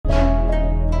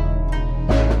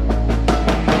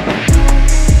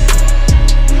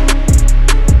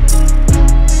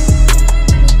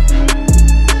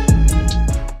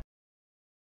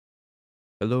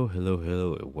Hello,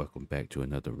 and welcome back to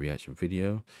another reaction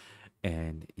video.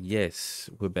 And yes,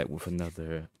 we're back with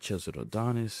another Chiseled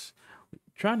Adonis,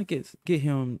 trying to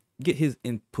get his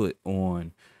input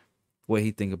on what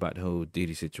he think about the whole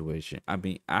Diddy situation. I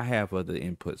mean, I have other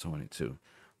inputs on it too,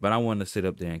 but I want to sit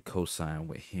up there and co-sign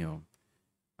with him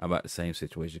about the same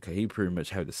situation because he pretty much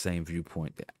have the same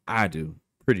viewpoint that I do,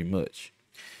 pretty much.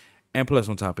 And plus,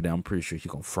 on top of that, I'm pretty sure he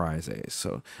gonna fry his ass.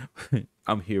 So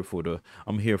I'm here for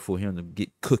him to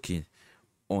get cooking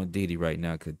on Diddy right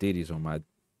now because Diddy's on my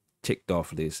ticked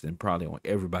off list and probably on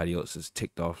everybody else's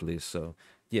ticked off list. So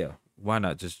yeah, why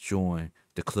not just join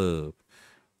the club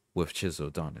with Chiseled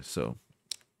Adonis? So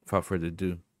without further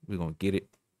ado, we're gonna get it.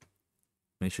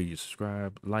 Make sure you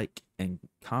subscribe, like, and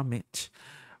comment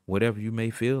whatever you may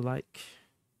feel like.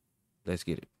 Let's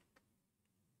get it.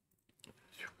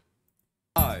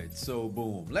 Alright, so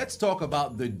boom. Let's talk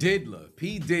about the diddler,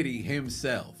 P. Diddy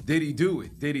himself. Did he do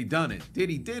it? Did he done it? Did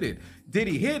he did it? Did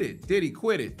he hit it? Did he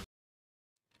quit it?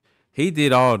 He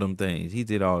did all them things. He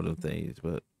did all them things,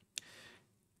 but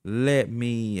let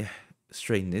me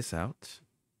straighten this out.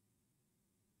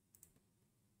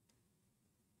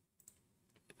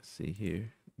 Let's see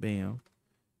here. Bam.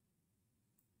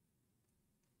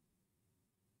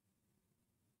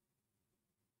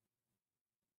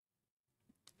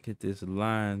 Get this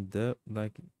lined up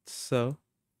like so.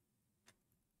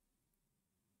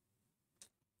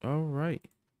 All right.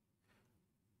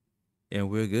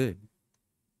 And we're good.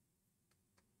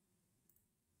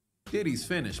 Diddy's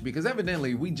finished because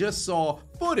evidently we just saw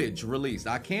footage released.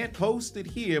 I can't post it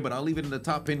here, but I'll leave it in the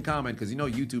top pinned comment because you know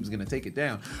YouTube's gonna take it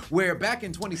down. Where back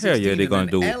in 2016 they're gonna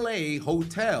do in it. an LA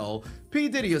hotel, P.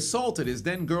 Diddy assaulted his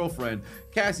then girlfriend,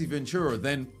 Cassie Ventura,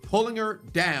 then pulling her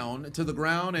down to the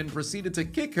ground and proceeded to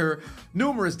kick her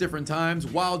numerous different times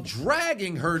while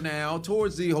dragging her now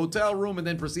towards the hotel room and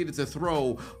then proceeded to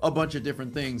throw a bunch of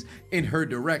different things in her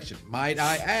direction. Might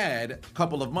I add, a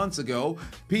couple of months ago,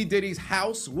 P. Diddy's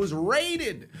house was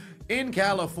raided in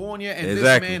California, and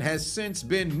this man has since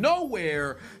been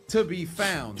nowhere to be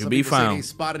found. Some people say they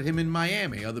spotted him in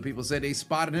Miami. Other people say they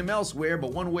spotted him elsewhere,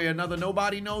 but one way or another,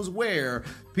 nobody knows where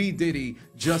P. Diddy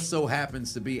just so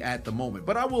happens to be at the moment.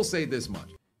 But I will say this much.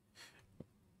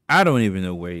 I don't even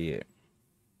know where yet.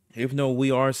 Even though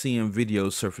we are seeing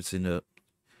videos surfacing up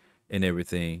and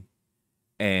everything,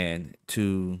 and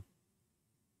to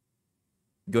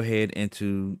go ahead and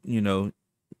to,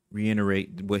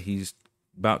 reiterate what he's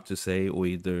about to say, or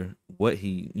either what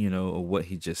he, or what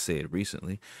he just said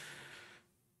recently.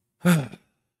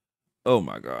 Oh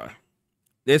my God.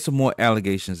 There's some more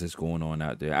allegations that's going on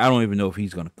out there. I don't even know if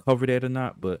he's going to cover that or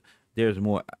not, but there's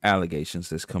more allegations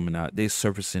that's coming out. They're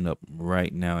surfacing up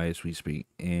right now as we speak,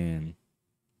 and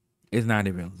it's not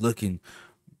even looking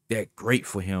that great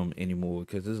for him anymore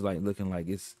because it's like looking like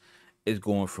it's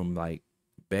going from like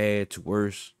bad to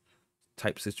worse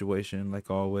type situation,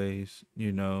 like always,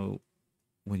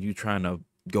 when you trying to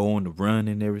go on the run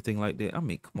and everything like that. I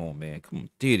mean, come on, man. Come on,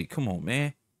 Diddy. Come on,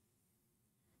 man.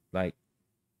 Like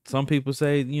some people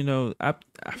say, I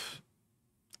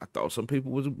thought some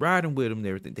people was riding with him and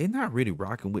everything. They're not really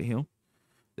rocking with him.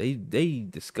 They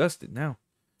discussed it now.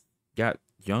 Got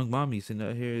young mommy sitting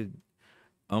out here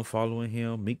unfollowing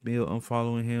him, Meek Mill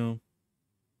unfollowing him.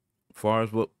 As far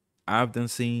as what I've done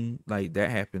seen, like that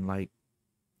happened like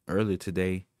earlier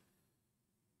today.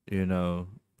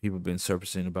 People been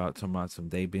surfacing about talking about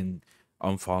they've been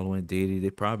unfollowing Diddy. There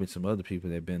probably some other people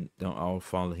that don't all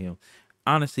follow him.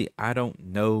 Honestly, I don't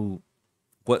know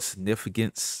what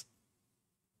significance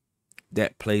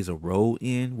that plays a role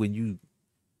in when you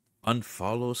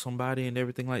unfollow somebody and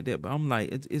everything like that. But I'm like,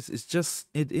 it's just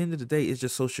at the end of the day, it's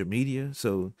just social media.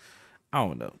 So I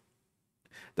don't know.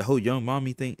 The whole young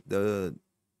mommy thing,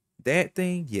 that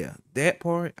thing, yeah, that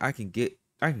part I can get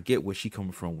where she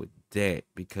coming from with that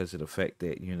because of the fact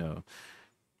that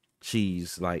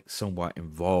she's like somewhat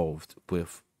involved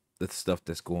with the stuff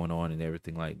that's going on and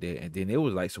everything like that. And then there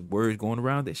was like some words going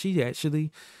around that she's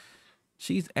actually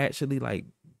like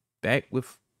back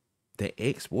with the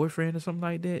ex-boyfriend or something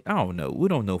like that. I don't know. We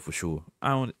don't know for sure.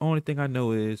 Only thing I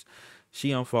know is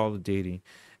she unfollowed Diddy.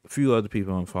 A few other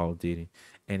people unfollowed Diddy,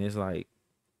 and it's like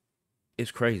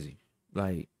it's crazy.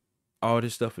 Like all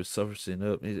this stuff is surfacing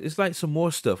up. It's like some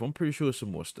more stuff. I'm pretty sure it's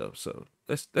some more stuff. So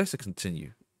let's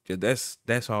continue.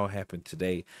 That's all happened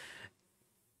today,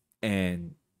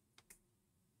 and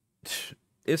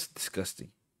it's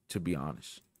disgusting, to be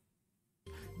honest.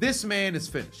 This man is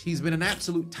finished. He's been an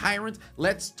absolute tyrant.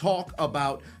 Let's talk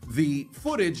about the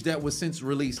footage that was since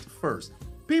released first.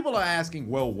 People are asking,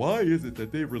 well, why is it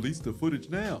that they released the footage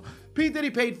now? P. Diddy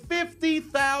paid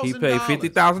 $50,000. He paid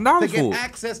 $50,000 to for get it.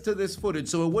 access to this footage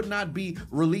so it would not be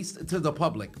released to the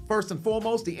public. First and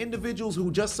foremost, the individuals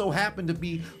who just so happen to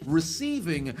be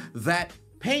receiving that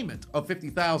payment of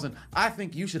 $50,000, I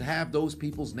think you should have those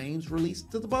people's names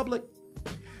released to the public.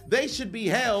 They should be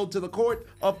held to the court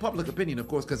of public opinion, of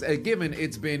course, because given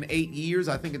it's been 8 years,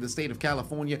 I think in the state of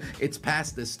California, it's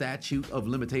past the statute of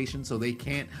limitations, so they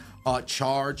can't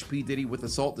charge P. Diddy with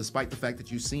assault, despite the fact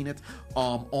that you've seen it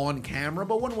on camera.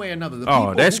 But one way or another, the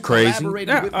people that's who crazy.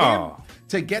 collaborated with him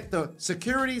to get the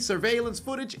security surveillance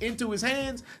footage into his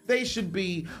hands, they should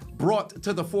be brought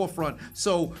to the forefront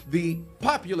so the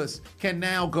populace can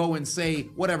now go and say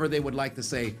whatever they would like to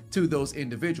say to those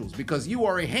individuals, because you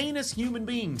are a heinous human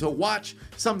being to watch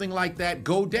something like that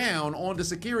go down on the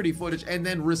security footage and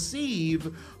then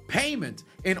receive payment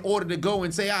in order to go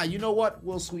and say, you know what,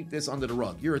 we'll sweep this under the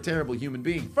rug. You're a terrible human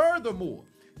being. Furthermore,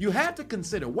 you have to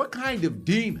consider what kind of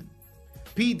demon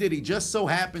P. Diddy just so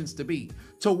happens to be,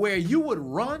 to where you would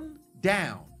run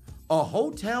down a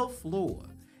hotel floor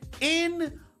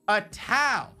in a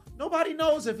towel. Nobody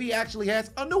knows if he actually has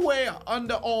underwear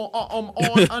on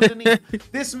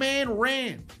underneath. This man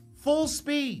ran full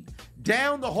speed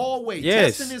down the hallway,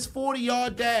 testing his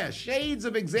 40-yard dash, shades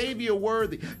of Xavier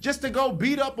Worthy, just to go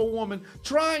beat up a woman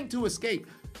trying to escape.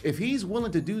 If he's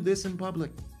willing to do this in public,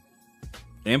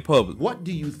 what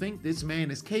do you think this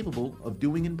man is capable of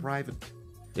doing in private?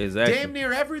 Exactly. Damn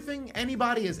near everything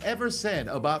anybody has ever said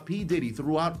about P. Diddy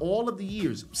throughout all of the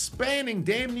years, spanning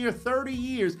damn near 30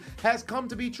 years, has come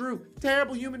to be true.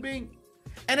 Terrible human being.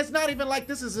 And it's not even like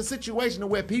this is a situation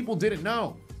where people didn't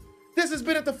know. This has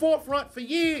been at the forefront for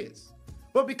years.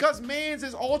 But because Mans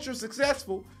is ultra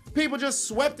successful, people just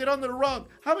swept it under the rug.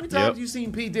 How many times have you seen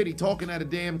P. Diddy talking at a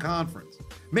damn conference?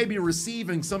 Maybe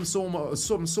receiving some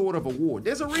sort of award.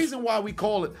 There's a reason why we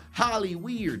call it Holly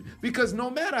Weird. Because no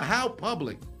matter how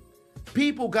public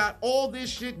people got all this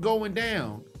shit going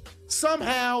down,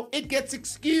 somehow it gets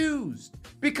excused.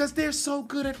 Because they're so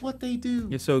good at what they do.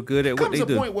 You're so good at what they do.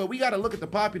 Comes a point where we got to look at the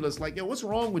populace like, yo, what's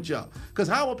wrong with y'all? Because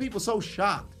how are people so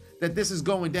shocked that this is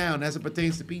going down as it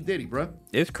pertains to P. Diddy, bro?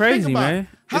 It's crazy, man.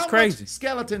 It's crazy. How much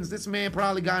skeletons this man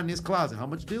probably got in his closet? How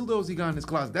much dildos he got in his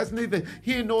closet? That's neither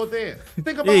here nor there.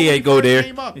 Think about when he first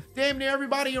came up. Damn near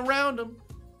everybody around him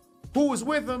who was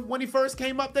with him when he first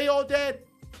came up, they all dead.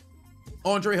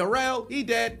 Andre Harrell, he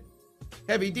dead.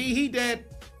 Heavy D, he dead.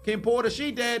 Kim Porter,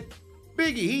 she dead.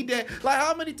 Biggie, he dead. Like,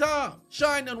 how many times?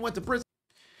 Shine done went to prison.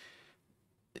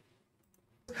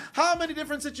 How many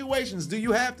different situations do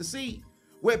you have to see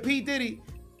where P. Diddy,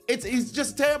 he's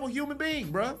just a terrible human being,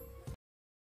 bro?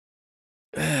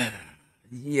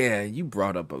 Yeah, you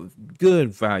brought up a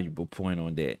good, valuable point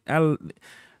on that.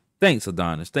 Thanks,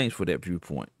 Adonis. Thanks for that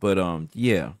viewpoint. But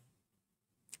yeah.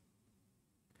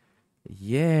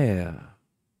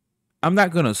 I'm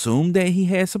not gonna assume that he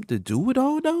has something to do with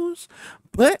all those,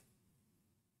 but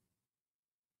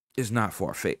it's not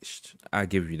far-fetched. I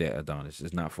give you that, Adonis.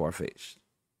 It's not far-fetched.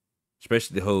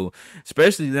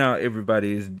 Especially now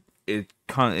everybody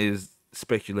is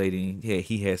speculating, yeah,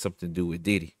 he has something to do with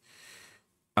Diddy.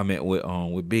 I meant with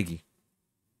Biggie.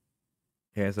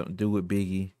 He had something to do with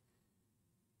Biggie.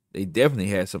 They definitely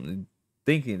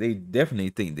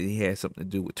think that he had something to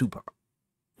do with Tupac.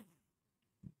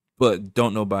 But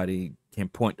don't nobody can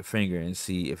point the finger and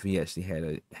see if he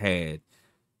actually had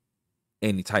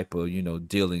any type of,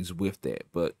 dealings with that.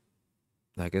 But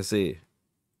like I said,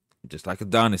 just like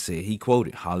Adonis said, he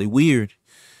quoted Holly Weird.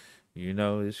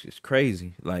 It's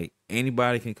crazy. Like,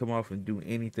 anybody can come off and do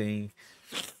anything.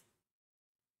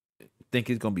 Think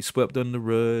it's gonna be swept under the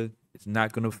rug. It's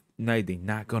not gonna. They're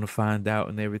not gonna find out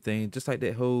and everything. Just like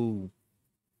the whole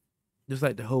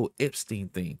Epstein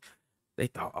thing. They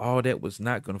thought all that was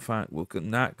not gonna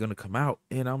come out,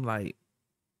 and I'm like,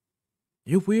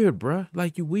 you're weird, bruh.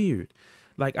 Like, you weird.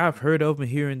 Like, I've heard of him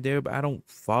here and there, but I don't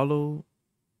follow,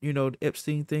 the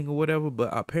Epstein thing or whatever. But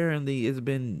apparently, it's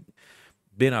been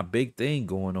a big thing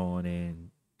going on, and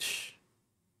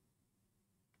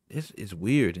it's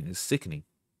weird and it's sickening.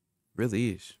 It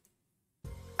really is.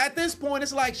 At this point,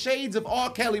 it's like shades of R.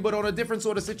 Kelly, but on a different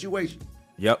sort of situation.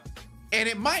 Yep. And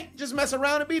it might just mess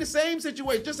around and be the same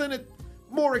situation, just in a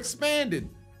more expanded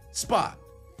spot.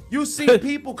 You see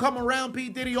people come around P.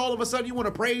 Diddy, all of a sudden you want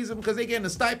to praise him because they getting a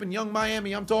stipend. Young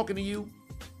Miami, I'm talking to you.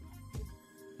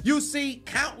 You see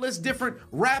countless different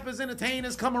rappers,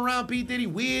 entertainers come around P. Diddy.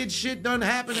 Weird shit done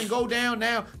happen and go down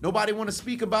now. Nobody want to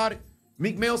speak about it.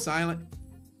 Meek Mill silent.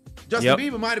 Justin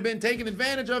Bieber might have been taken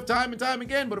advantage of time and time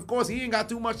again, but of course he ain't got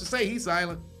too much to say. He's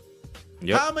silent.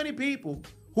 How many people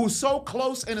who's so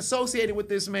close and associated with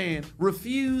this man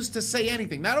refuse to say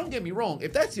anything. Now, don't get me wrong.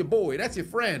 If that's your boy, that's your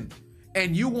friend,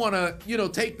 and you want to, you know,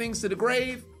 take things to the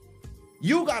grave,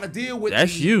 you got to deal with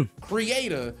the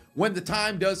creator when the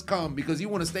time does come because you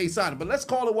want to stay silent. But let's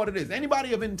call it what it is.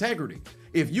 Anybody of integrity,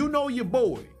 if you know your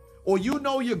boy or you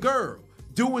know your girl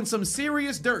doing some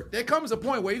serious dirt, there comes a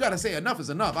point where you got to say enough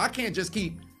is enough. I can't just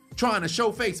keep trying to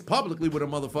show face publicly with a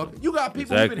motherfucker. You got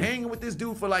people who've been hanging with this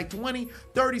dude for like 20,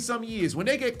 30 some years. When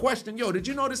they get questioned, yo, did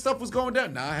you know this stuff was going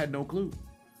down? Nah, I had no clue.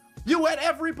 You at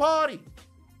every party.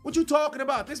 What you talking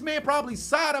about? This man probably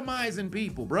sodomizing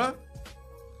people, bruh.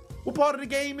 What part of the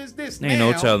game is this? Ain't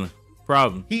no telling.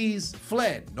 Problem. He's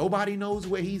fled. Nobody knows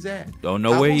where he's at. Don't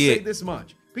know where he is. I will say this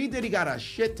much. P. Diddy got a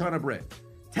shit ton of bread.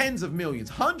 Tens of millions,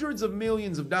 hundreds of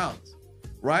millions of dollars,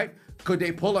 right? Could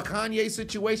they pull a Kanye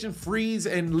situation, freeze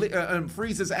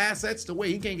his assets to where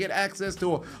he can't get access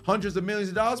to hundreds of millions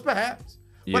of dollars? Perhaps.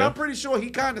 Yeah. But I'm pretty sure he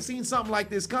kind of seen something like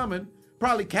this coming.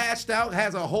 Probably cashed out,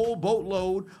 has a whole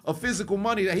boatload of physical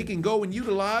money that he can go and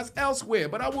utilize elsewhere.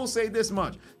 But I will say this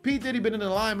much. P. Diddy been in the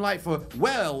limelight for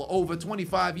well over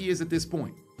 25 years at this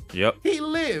point. Yep. He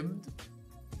lived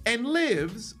and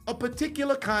lives a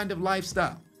particular kind of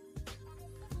lifestyle.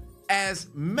 As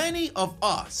many of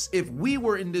us, if we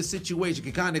were in this situation,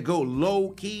 could kind of go low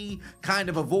key, kind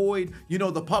of avoid, you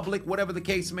know, the public, whatever the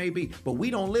case may be. But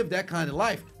we don't live that kind of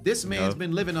life. This man's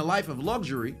been living a life of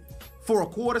luxury for a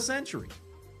quarter century.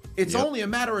 It's only a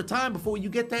matter of time before you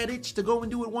get that itch to go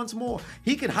and do it once more.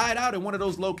 He could hide out in one of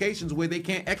those locations where they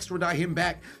can't extradite him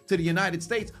back to the United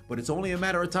States, but it's only a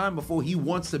matter of time before he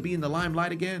wants to be in the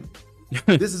limelight again.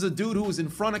 This is a dude who is in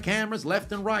front of cameras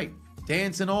left and right,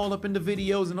 dancing all up in the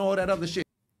videos and all that other shit.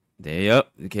 Yep,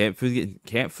 can't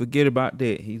forget about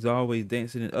that. He's always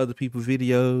dancing in other people's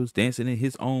videos, dancing in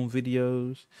his own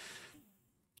videos.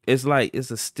 It's like it's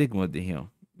a stigma to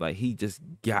him. Like he just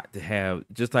got to have,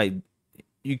 just like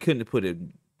you couldn't have put it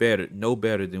better, no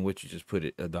better than what you just put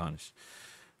it, Adonis.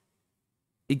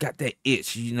 He got that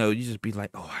itch, you know. You just be like,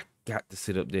 oh, I got to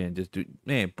sit up there and just do,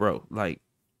 man, bro. Like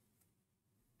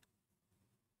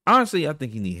honestly, I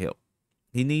think he needs help.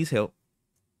 He needs help.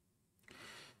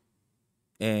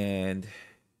 And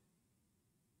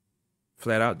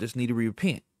flat out just need to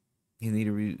repent. He need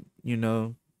to, you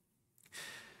know,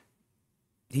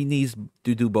 he needs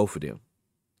to do both of them.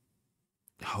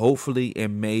 Hopefully,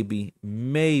 and maybe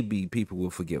people will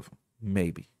forgive him.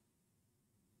 Maybe.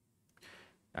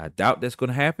 I doubt that's going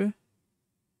to happen,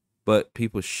 but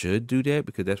people should do that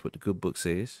because that's what the good book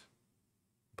says.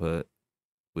 But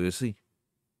we'll see.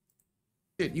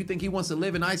 You think he wants to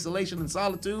live in isolation and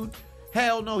solitude?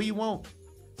 Hell no, he won't.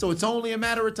 So it's only a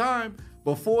matter of time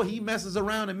before he messes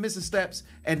around and misses steps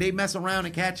and they mess around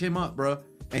and catch him up, bro.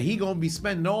 And he gonna be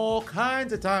spending all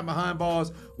kinds of time behind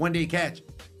bars when they catch him.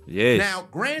 Yes. Now,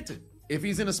 granted, if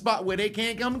he's in a spot where they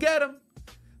can't come get him,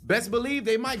 best believe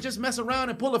they might just mess around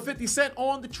and pull a 50 Cent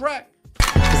on the track.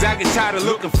 Cause I get tired of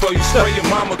looking for you, spray your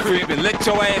mama crib and let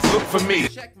your ass look for me.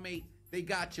 Checkmate, they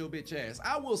got your bitch ass.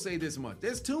 I will say this much.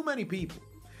 There's too many people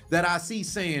that I see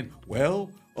saying, well,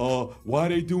 why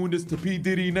they doing this to P.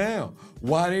 Diddy now?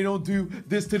 Why they don't do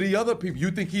this to the other people?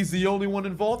 You think he's the only one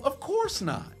involved? Of course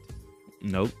not.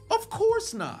 Nope. Of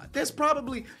course not. There's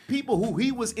probably people who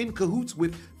he was in cahoots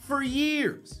with for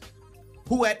years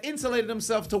who had insulated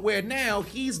himself to where now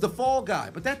he's the fall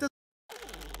guy. But that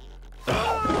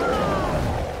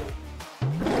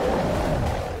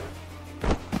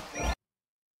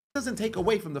doesn't take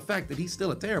away from the fact that he's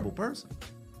still a terrible person.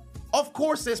 Of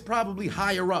course, there's probably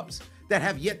higher ups that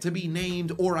have yet to be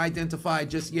named or identified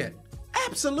just yet.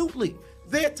 Absolutely.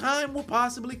 Their time will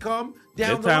possibly come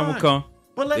down the line. Their time will come.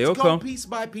 But let's go piece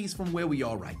by piece from where we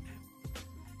are right now.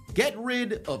 Get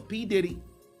rid of P. Diddy.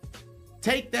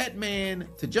 Take that man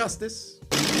to justice.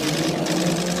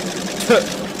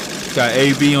 Got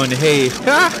AB on the head.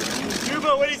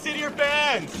 Cuba, what do you say to your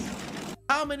fans?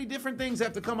 How many different things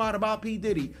have to come out about P.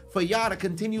 Diddy for y'all to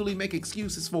continually make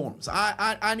excuses for him? So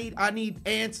I need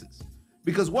answers.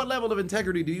 Because what level of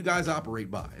integrity do you guys operate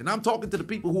by? And I'm talking to the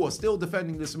people who are still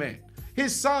defending this man.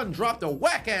 His son dropped a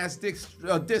whack-ass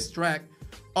diss track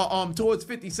towards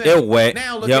 50 Cent. They're whack.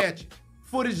 Now look at you.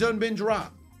 Footage done been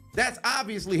dropped. That's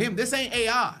obviously him. This ain't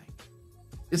AI.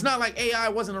 It's not like AI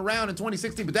wasn't around in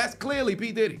 2016, but that's clearly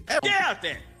P. Diddy. Get out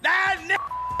there.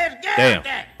 Get out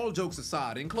there. All jokes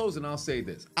aside, in closing, I'll say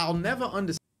this. I'll never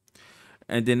understand.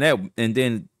 And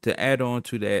then to add on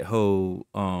to that whole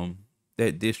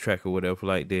that diss track or whatever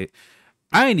like that,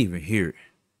 I ain't even hear it.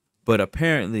 But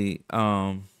apparently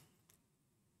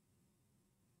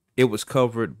it was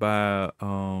covered by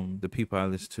the people I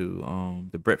listen to,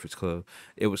 the Breakfast Club.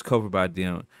 It was covered by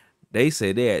them. They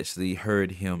said they actually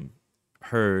heard him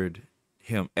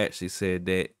actually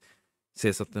said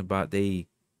something about they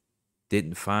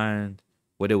didn't find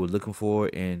what they were looking for,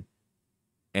 and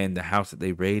the house that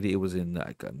they raided, it was in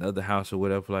like another house or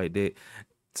whatever like that.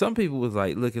 Some people was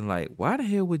like looking like, why the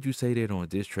hell would you say that on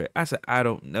this track? I said, I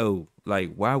don't know.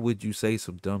 Like, why would you say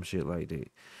some dumb shit like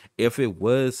that? If it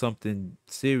was something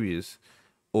serious,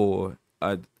 or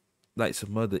like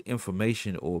some other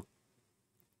information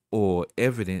or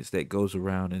evidence that goes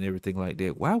around and everything like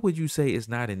that, why would you say it's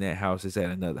not in that house, it's at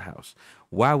another house?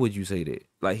 Why would you say that?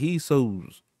 Like, he's so,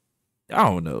 I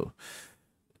don't know.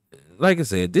 Like I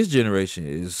said, this generation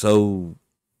is so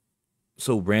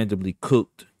randomly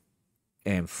cooked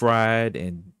and fried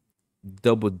and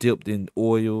double dipped in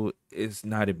oil. It's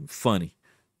not even funny,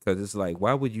 because it's like,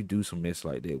 why would you do some mess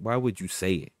like that? Why would you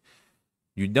say it?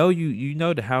 You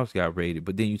know the house got raided,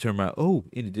 but then you turn around, oh,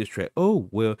 in the diss track, oh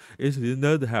well, it's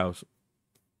another house.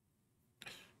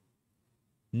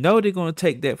 No, they're gonna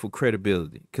take that for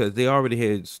credibility, because they already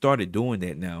had started doing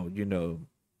that now.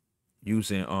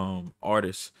 Using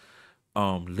artists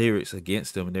lyrics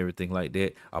against them and everything like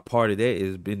that. A part of that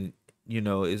has been,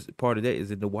 is part of that is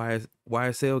in the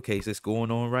YSL case that's going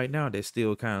on right now. That's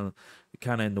still kind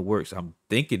of in the works. I'm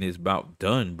thinking it's about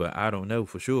done, but I don't know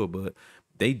for sure. But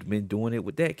they've been doing it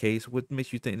with that case. What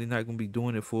makes you think they're not gonna be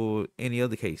doing it for any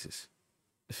other cases?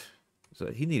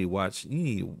 So he need to watch.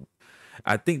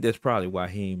 I think that's probably why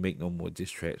he ain't make no more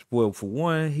diss tracks. Well, for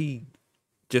one, he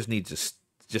just needs to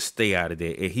just stay out of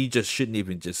there, and he just shouldn't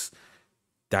even just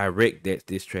direct that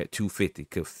diss track 250,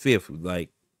 because Fifth like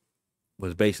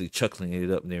was basically chuckling it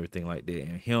up and everything like that,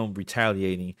 and him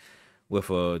retaliating with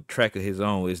a track of his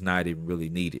own is not even really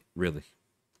needed, really.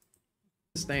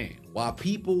 Understand why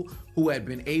people who had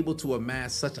been able to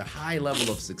amass such a high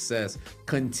level of success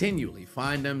continually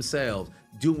find themselves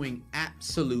doing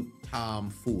absolute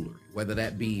tomfoolery, whether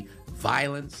that be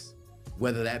violence,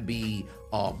 whether that be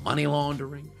money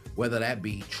laundering, whether that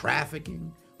be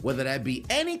trafficking, whether that be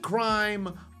any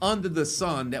crime under the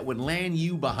sun that would land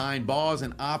you behind bars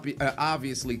and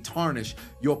obviously tarnish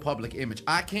your public image.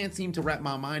 I can't seem to wrap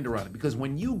my mind around it, because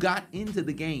when you got into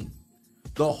the game,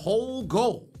 the whole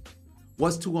goal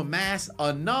was to amass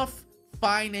enough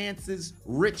finances,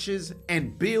 riches,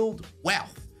 and build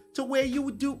wealth to where you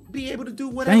would be able to do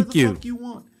whatever the fuck you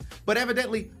want. But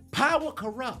evidently, power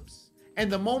corrupts. And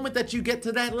the moment that you get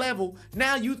to that level,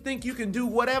 now you think you can do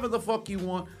whatever the fuck you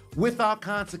want without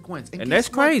consequence. And that's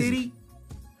crazy. Diddy?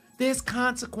 There's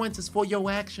consequences for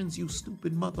your actions, you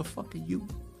stupid motherfucker, you.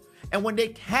 And when they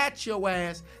catch your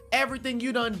ass, everything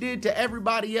you done did to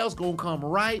everybody else gonna come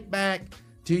right back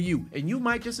to you. And you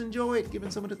might just enjoy it,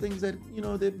 given some of the things that,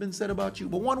 they've been said about you.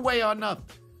 But one way or another,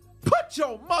 put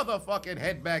your motherfucking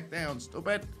head back down,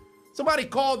 stupid. Somebody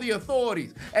call the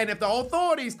authorities. And if the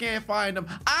authorities can't find them,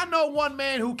 I know one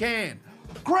man who can.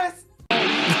 Chris. Here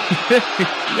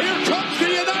comes the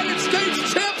United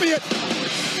States champion,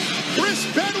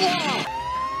 Chris Benoit.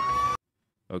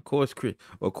 Of course,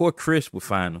 Chris will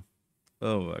find him.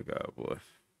 Oh my God, boy.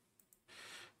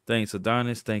 Thanks,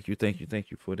 Adonis. Thank you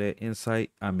for that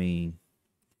insight. I mean,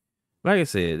 like I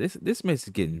said, this mess is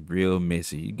getting real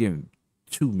messy. You're getting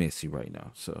too messy right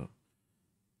now. So,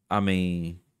 I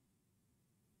mean,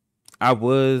 I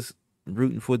was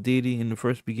rooting for Diddy in the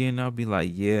first beginning. I'll be like,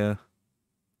 yeah,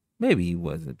 maybe he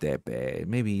wasn't that bad.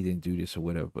 Maybe he didn't do this or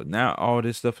whatever. But now all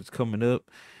this stuff is coming up.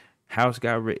 House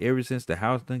got ever since the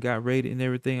house done got raided and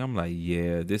everything. I'm like,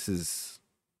 yeah, this is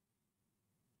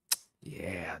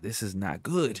not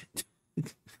good.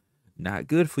 Not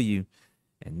good for you.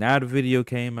 And now the video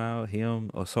came out,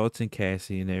 him assaulting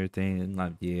Cassie and everything. And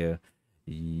like, yeah,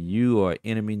 you are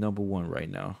enemy number one right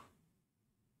now.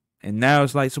 And now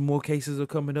it's like some more cases are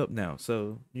coming up now.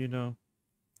 So,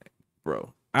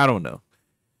 bro, I don't know.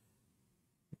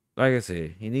 Like I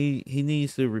said, he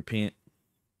needs to repent.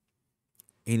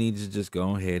 He needs to just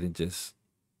go ahead and just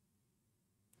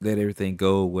let everything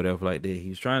go, whatever like that.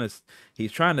 He's trying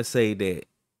to say that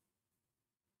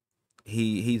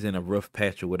he's in a rough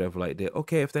patch or whatever like that.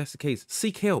 Okay, if that's the case,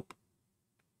 seek help.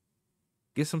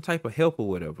 Get some type of help or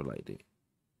whatever like that.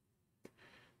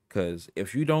 Because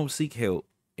if you don't seek help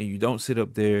and you don't sit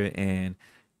up there and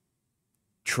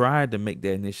try to make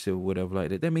that initiative or whatever like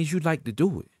that, that means you like to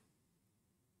do it.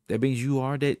 That means you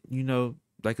are that,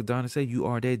 like Adonis said, you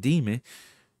are that demon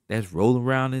that's rolling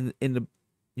around in the,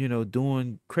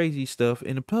 doing crazy stuff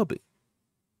in the public.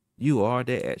 You are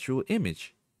that actual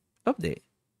image of that.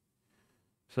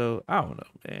 So I don't know,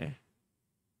 man.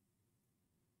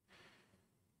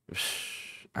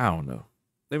 I don't know.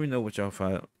 Let me know what y'all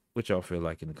feel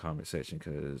like in the comment section,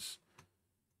 because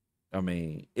I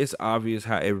mean, it's obvious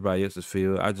how everybody else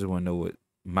feel. I just want to know what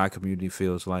my community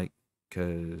feels like,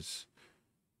 cause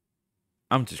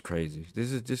I'm just crazy.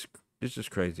 This is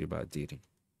just crazy about Diddy.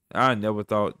 I never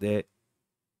thought that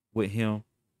with him.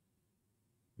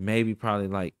 Maybe probably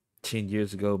like 10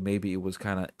 years ago, maybe it was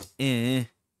kind of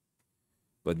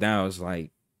but now it's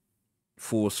like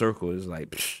full circle. It's like,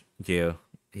 psh, yeah,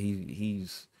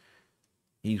 he's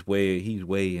way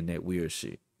in that weird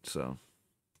shit. So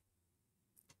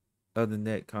other than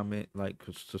that, comment, like,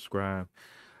 subscribe.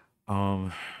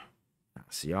 I'll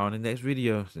see y'all in the next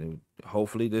video. So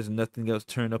hopefully there's nothing else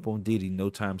turned up on Diddy no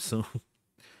time soon.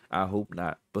 I hope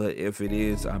not. But if it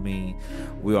is, I mean,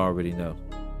 we already know.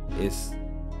 It's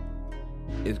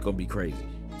gonna be crazy.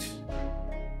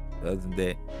 Other than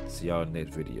that, see y'all in the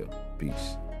next video.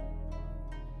 Peace.